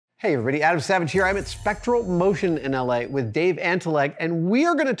Hey everybody, Adam Savage here. I'm at Spectral Motion in LA with Dave Antalek, and we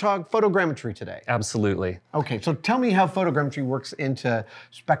are going to talk photogrammetry today. Absolutely. Okay, so tell me how photogrammetry works into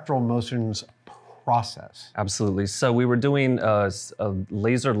Spectral Motion's process. Absolutely. So we were doing a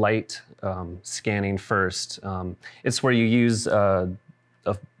laser light scanning first. It's where you use the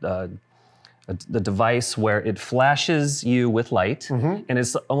device where it flashes you with light, and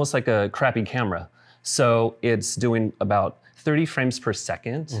it's almost like a crappy camera. So it's doing about 30 frames per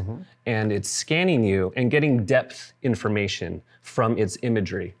second, and it's scanning you and getting depth information from its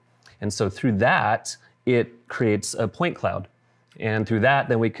imagery. And so through that, it creates a point cloud. And through that,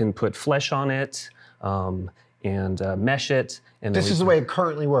 then we can put flesh on it and mesh it. And This is the way it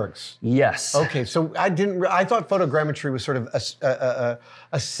currently works? Yes. Okay, so I thought photogrammetry was sort of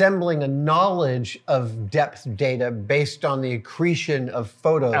assembling a knowledge of depth data based on the accretion of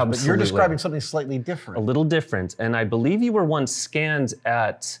photos. Absolutely. But you're describing something slightly different. A little different. And I believe you were once scanned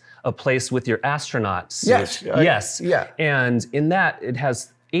at a place with your astronaut suit. Yes. Yes. Yeah. And in that, it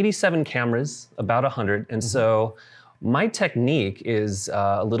has 87 cameras, about 100. And so my technique is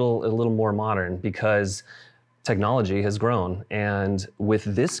a little more modern because technology has grown. And with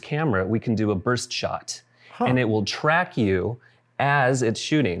this camera, we can do a burst shot. And it will track you as it's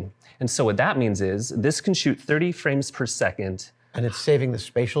shooting. And so what that means is this can shoot 30 frames per second. And it's saving the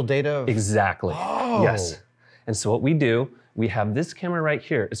spatial data? Exactly. Oh. Yes. And so what we do, we have this camera right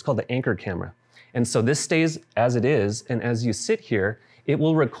here. It's called the anchor camera. And so this stays as it is. And as you sit here, it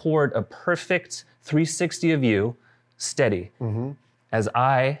will record a perfect 360 of you steady as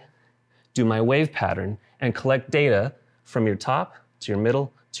I do my wave pattern and collect data from your top to your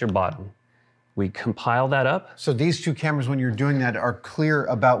middle to your bottom. We compile that up. So these two cameras, when you're doing that, are clear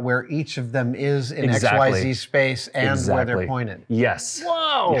about where each of them is in Exactly. XYZ space and where they're pointed. Yes.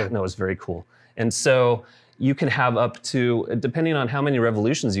 Whoa! Yeah, no, it's very cool. And so you can have up to, depending on how many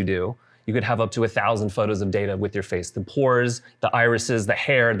revolutions you do, you could have up to 1,000 photos of data with your face. The pores, the irises, the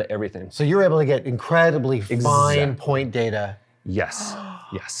hair, the everything. So you're able to get incredibly fine point data. Yes,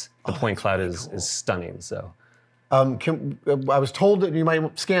 yes. The point cloud is stunning, so. I was told that you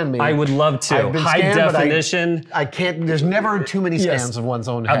might scan me. I would love to. I've been High scanned, definition. I can't, there's never too many scans of one's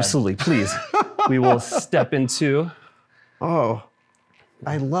own head. Absolutely, please. We will step into. Oh,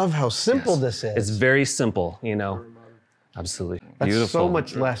 I love how simple this is. It's very simple, you know. Absolutely, That's beautiful. so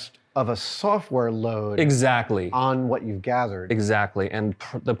much less of a software load Exactly. on what you've gathered. Exactly, and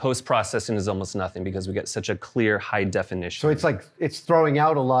the post-processing is almost nothing because we get such a clear, high definition. So it's like, it's throwing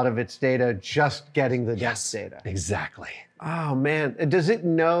out a lot of its data, just getting the depth data. Exactly. Oh man, does it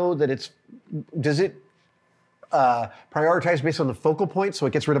know that does it prioritize based on the focal point so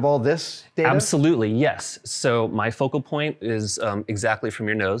it gets rid of all this data? Absolutely, yes. So my focal point is exactly from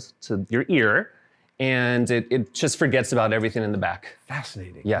your nose to your ear, and it just forgets about everything in the back.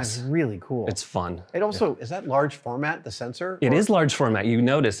 Fascinating. Yes. That's really cool. It's fun. It also, is that large format, the sensor? It is large format. You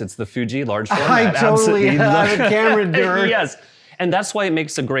notice it's the Fuji large format. I totally have a camera nerd. Yes. And that's why it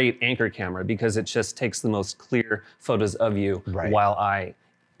makes a great anchor camera, because it just takes the most clear photos of you while I,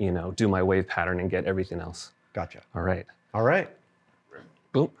 do my wave pattern and get everything else. Gotcha. All right. All right.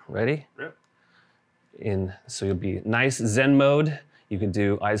 Boom, ready? So you'll be nice Zen mode. You can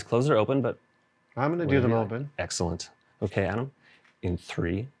do eyes closed or open, but I'm gonna do them open. excellent. Okay, Adam, in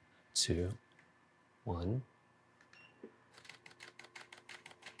 3, 2, 1.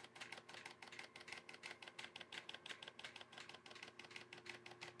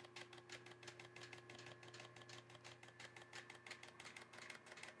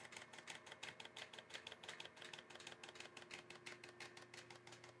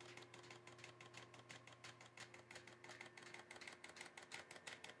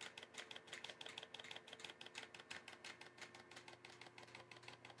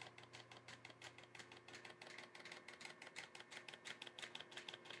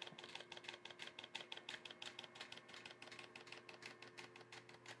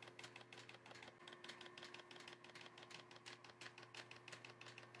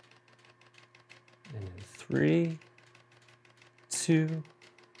 And in 3, 2,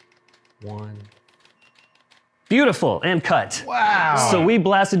 1. Beautiful, and cut. Wow. So we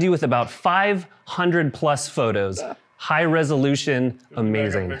blasted you with about 500 plus photos. High resolution,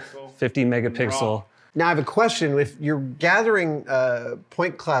 amazing. 50 megapixel. Now I have a question. If you're gathering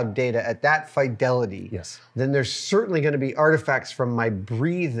point cloud data at that fidelity, then there's certainly going to be artifacts from my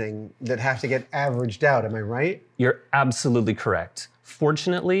breathing that have to get averaged out. Am I right? You're absolutely correct.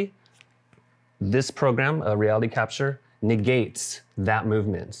 Fortunately, this program, Reality Capture, negates that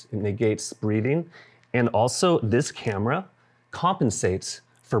movement. It negates breathing. And also, this camera compensates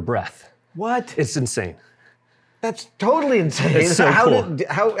for breath. What? It's insane. That's totally insane. It's so cool.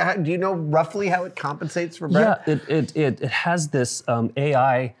 How do you know roughly how it compensates for breath? Yeah, it has this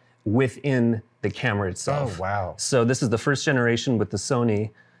AI within the camera itself. Oh, wow. So this is the first generation with the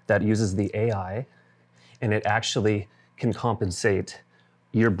Sony that uses the AI, and it actually can compensate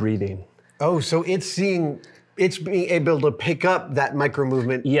your breathing. Oh, so it's being able to pick up that micro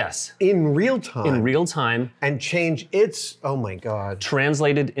movement. Yes. In real time. In real time. And change its, oh my God.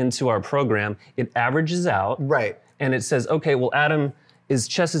 Translated into our program, it averages out. Right. And it says, okay, well, Adam, his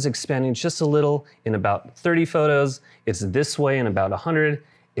chest is expanding just a little in about 30 photos. It's this way in about 100.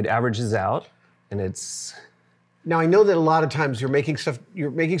 It averages out, and it's... Now I know that a lot of times you're making stuff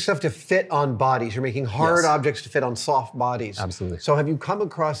to fit on bodies. You're making hard objects to fit on soft bodies. Absolutely. So have you come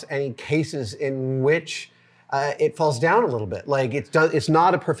across any cases in which it falls down a little bit? Like it's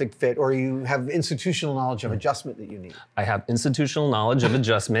not a perfect fit, or you have institutional knowledge of adjustment that you need? I have institutional knowledge of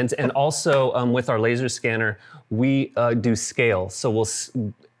adjustment, and also with our laser scanner, we do scale. So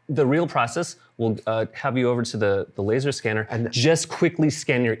the real process, we'll have you over to the laser scanner and just quickly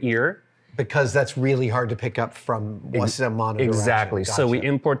scan your ear. Because that's really hard to pick up from what's a monitor. Exactly. Gotcha. So we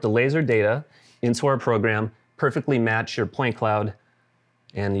import the laser data into our program, perfectly match your point cloud,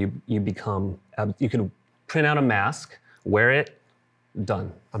 and you can print out a mask, wear it,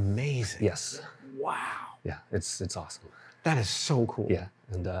 done. Amazing. Yes. Wow. Yeah, it's awesome. That is so cool. Yeah,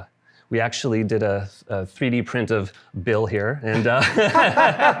 and we actually did a 3D print of Bill here, and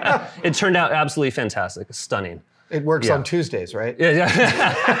it turned out absolutely fantastic, stunning. It works on Tuesdays, right? Yeah.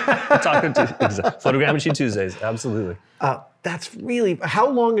 Photogrammetry Tuesdays, absolutely. That's really, how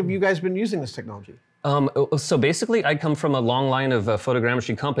long have you guys been using this technology? So basically, I come from a long line of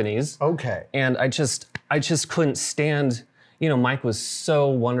photogrammetry companies. Okay. And I just couldn't stand, Mike was so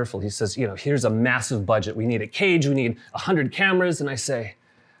wonderful. He says, here's a massive budget. We need a cage, we need 100 cameras. And I say,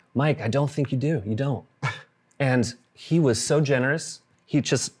 Mike, I don't think you do, you don't. And he was so generous. He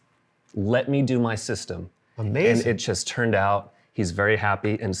just let me do my system. Amazing. And it just turned out, he's very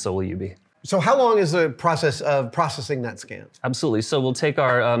happy, and so will you be. So how long is the process of processing that scan? Absolutely. So we'll take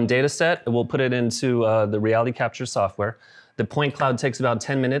our data set, and we'll put it into the reality capture software. The point cloud takes about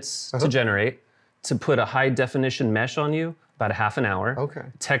 10 minutes to generate. To put a high definition mesh on you, about a half an hour. Okay.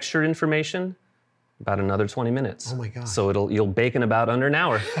 Texture information, about another 20 minutes. Oh my God. So you'll bake in about under an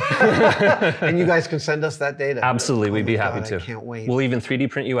hour. And you guys can send us that data? Absolutely, we'd be happy to. I can't wait. We'll even 3D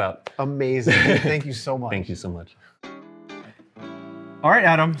print you out. Amazing. Thank you so much. Thank you so much. All right,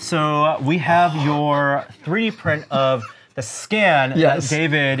 Adam, so we have your 3D print of the scan that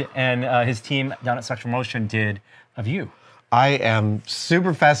David and his team down at Spectral Motion did of you. I am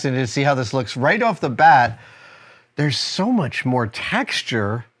super fascinated to see how this looks right off the bat. There's so much more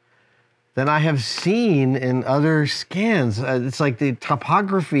texture than I have seen in other scans. It's like the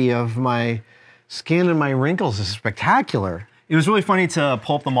topography of my skin and my wrinkles is spectacular. It was really funny to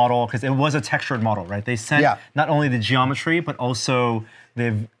pull up the model because it was a textured model, right? They sent not only the geometry, but also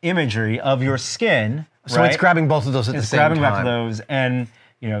the imagery of your skin. So it's grabbing both of those at the same time. It's grabbing both of those. And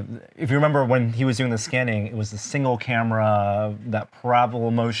if you remember when he was doing the scanning, it was the single camera, that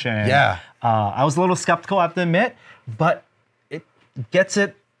parabola motion. Yeah. I was a little skeptical, I have to admit, but it gets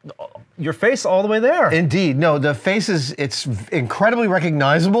your face all the way there. Indeed. No, the face it's incredibly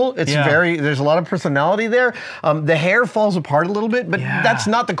recognizable. It's there's a lot of personality there. The hair falls apart a little bit, but that's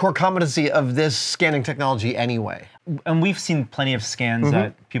not the core competency of this scanning technology anyway. And we've seen plenty of scans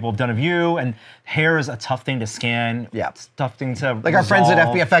that people have done of you, and hair is a tough thing to scan. Yeah. It's a tough thing to Like our friends at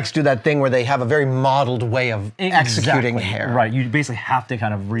FBFX do that thing where they have a very modeled way of executing hair. Right, you basically have to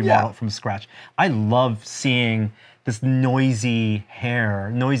kind of remodel it from scratch. I love seeing this noisy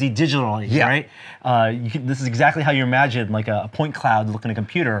hair, noisy digitally, right? This is exactly how you imagine like a point cloud looking at a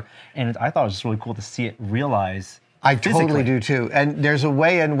computer, and I thought it was just really cool to see it realize. I totally do too. And there's a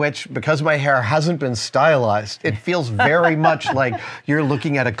way in which, because my hair hasn't been stylized, it feels very much like you're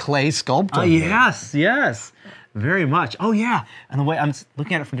looking at a clay sculpture. Yes, very much. Oh yeah, and the way I'm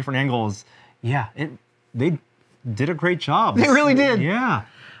looking at it from different angles, they did a great job. They really did. Yeah.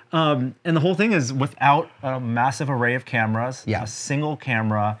 And the whole thing is without a massive array of cameras, a single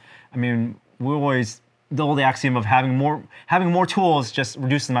camera. I mean, we always the axiom of having more tools just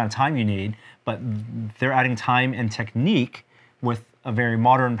reduces the amount of time you need, but they're adding time and technique with a very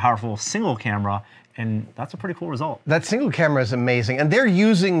modern, powerful single camera, and that's a pretty cool result. That single camera is amazing, and they're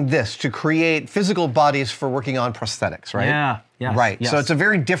using this to create physical bodies for working on prosthetics, right? Yeah. Yes, right. yes. So it's a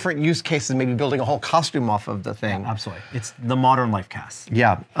very different use case than maybe building a whole costume off of the thing. Yeah, absolutely. It's the modern life cast.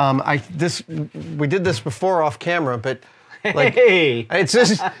 Yeah. We did this before off camera, but Like, hey, it's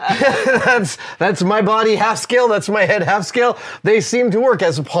just, that's my body half scale, that's my head half scale. They seem to work,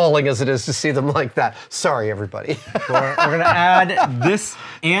 as appalling as it is to see them like that. Sorry, everybody. We're going to add this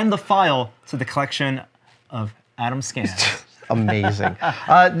and the file to the collection of Atom scans. Amazing.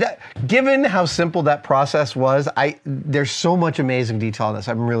 Given how simple that process was, there's so much amazing detail in this.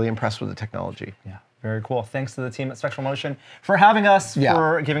 I'm really impressed with the technology. Yeah, very cool. Thanks to the team at Spectral Motion for having us,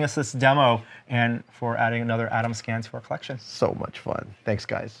 for giving us this demo, and for adding another Atom scan to our collection. So much fun. Thanks,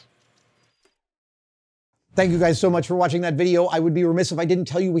 guys. Thank you guys so much for watching that video. I would be remiss if I didn't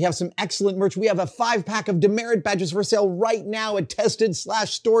tell you we have some excellent merch. We have a 5-pack of demerit badges for sale right now at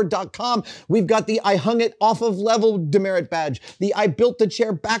tested/store.com. We've got the I hung it off of level demerit badge, the I built the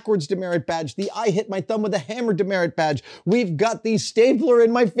chair backwards demerit badge, the I hit my thumb with a hammer demerit badge. We've got the stapler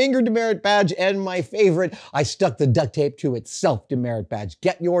in my finger demerit badge, and my favorite, I stuck the duct tape to itself demerit badge.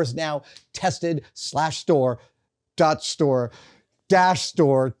 Get yours now, tested/store.store,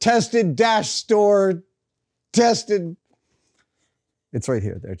 tested-store. Tested. It's right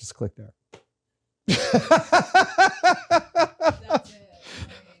here. There. Just click there.